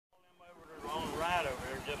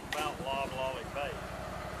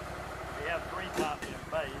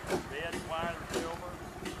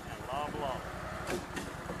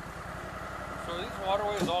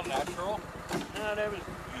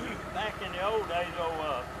the old days, old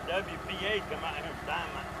WPA come out here and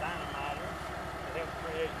dynamite it to help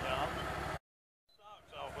create jobs.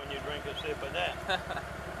 Socks off when you drink a sip of that.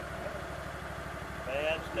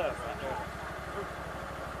 Bad stuff right there.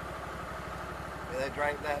 Yeah, they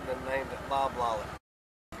drank that and then named it Bob Lolly.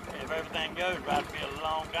 If everything goes right, it'll be a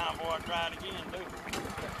long time before I try it again, too.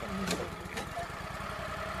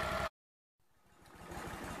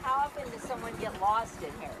 How often does someone get lost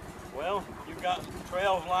in here? Well, you've got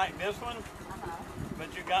trails like this one,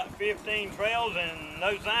 but you got 15 trails and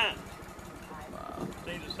no signs. Wow.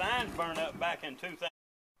 See, the signs burned up back in 2000.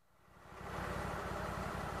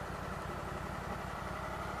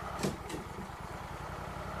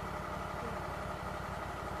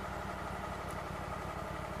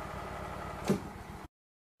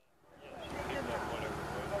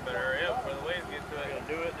 Better hurry up before the waves get to it.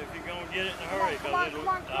 Do it if you're going to get it in a hurry, because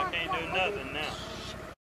I can't do nothing now.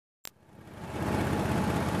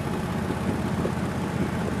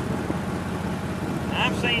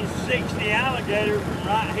 I've seen 60 alligators from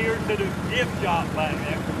right here to the gift shop back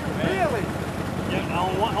there. Really? Just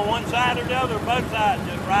on one side or the other, both sides,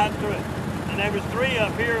 just right through it. And there was 3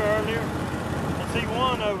 up here earlier. I see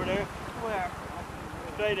 1 over there. Where?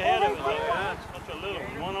 Straight ahead of us. That's a little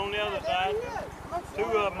one. 1 on the other side. 2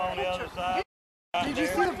 of them on the other side. Right Did you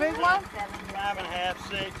there. see the big one? 5.5,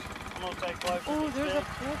 6. I'm going to say closer Oh, to there's 6. a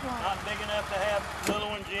big one. Not big enough to have little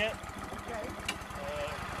ones yet. Okay.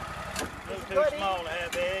 A little too small to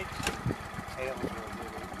have eggs.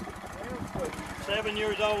 7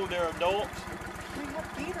 years old, they're adults. We have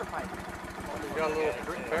gator fight. He's got a little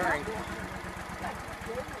bearing.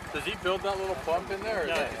 Does he build that little bump in there? Or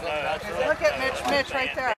No, is that natural? Look at Mitch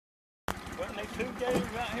right there. Wasn't there 2 gators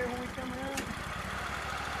right here when we come around?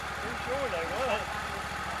 Pretty sure they was.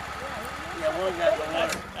 Yeah, one got the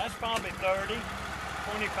water. That's probably 30,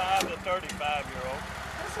 25 to 35-year-old.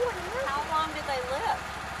 How long do they live?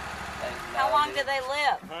 How long do they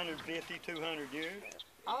live? 150, 200 years.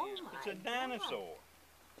 Oh It's a dinosaur.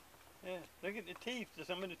 Yeah, look at the teeth.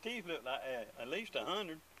 Some of the teeth look like at least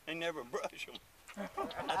 100. They never brush them.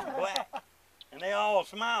 That's black. And they all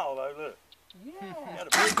smile though, look. Yeah. Got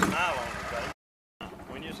a big smile on their face.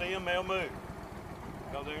 When you see them, they'll move.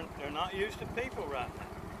 Because they're not used to people right now.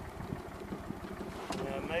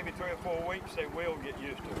 Maybe 3 or 4 weeks they will get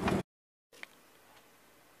used to it.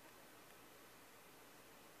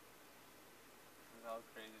 How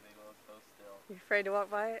crazy they look so still. You afraid to walk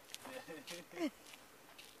by it?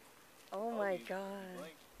 Oh my God.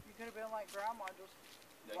 You could have been like Grandma, just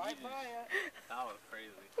right by it. That was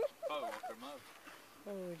crazy. Probably woke him up.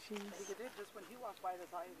 Oh I jeez. think it did just when he walked by,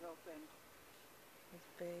 his eyes open. It's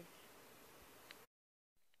big.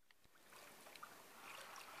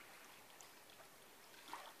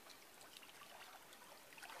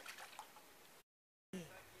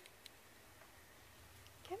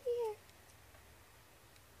 Come here.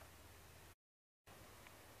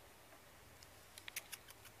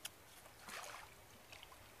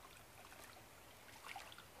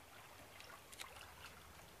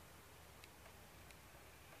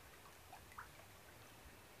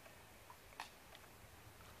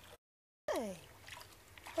 Hi.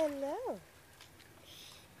 Hello.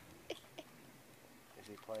 Is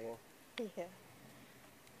he playing? Yeah.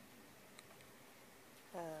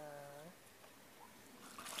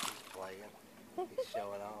 He's playing. He's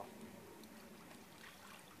showing off.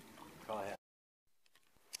 Go ahead.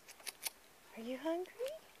 Are you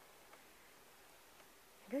hungry?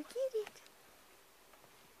 Go get it.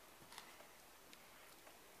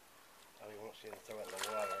 Oh, he wants you to throw it in the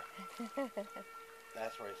water.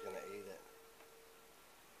 That's where he's going to eat it.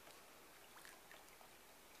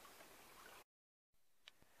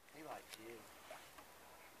 He likes you.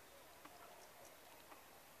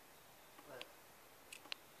 Look.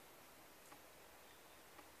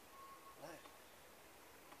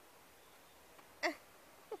 Look.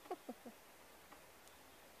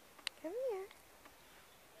 Come here.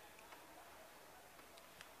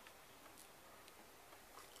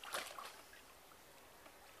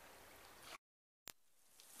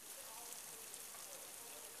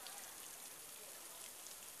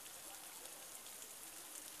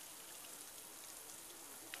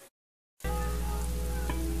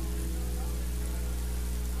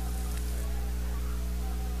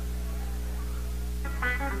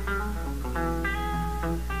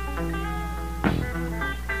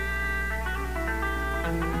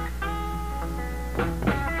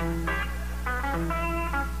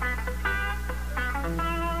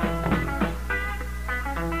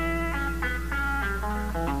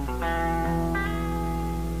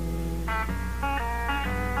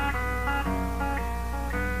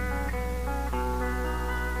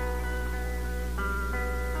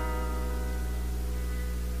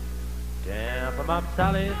 Tampa Mama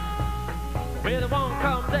Sally, well, it won't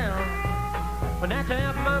come down. When that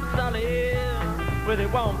Tampa Mama Sally, well,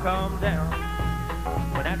 it won't come down.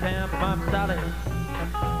 When that Tampa Mama Sally,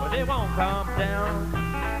 well, it won't come down.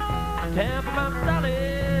 Tampa Mama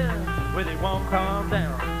Sally, well, it won't come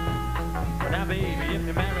down. But now, baby, if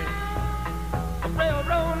you marry a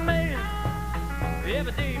railroad man,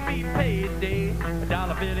 every day be payday, a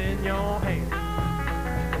dollar bill in your hand.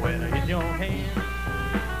 Well, in your hand,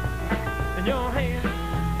 in your hand,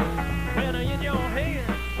 well, in your hand.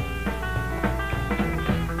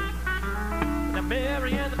 Now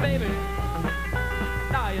Mary and the baby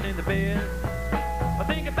lying in the bed.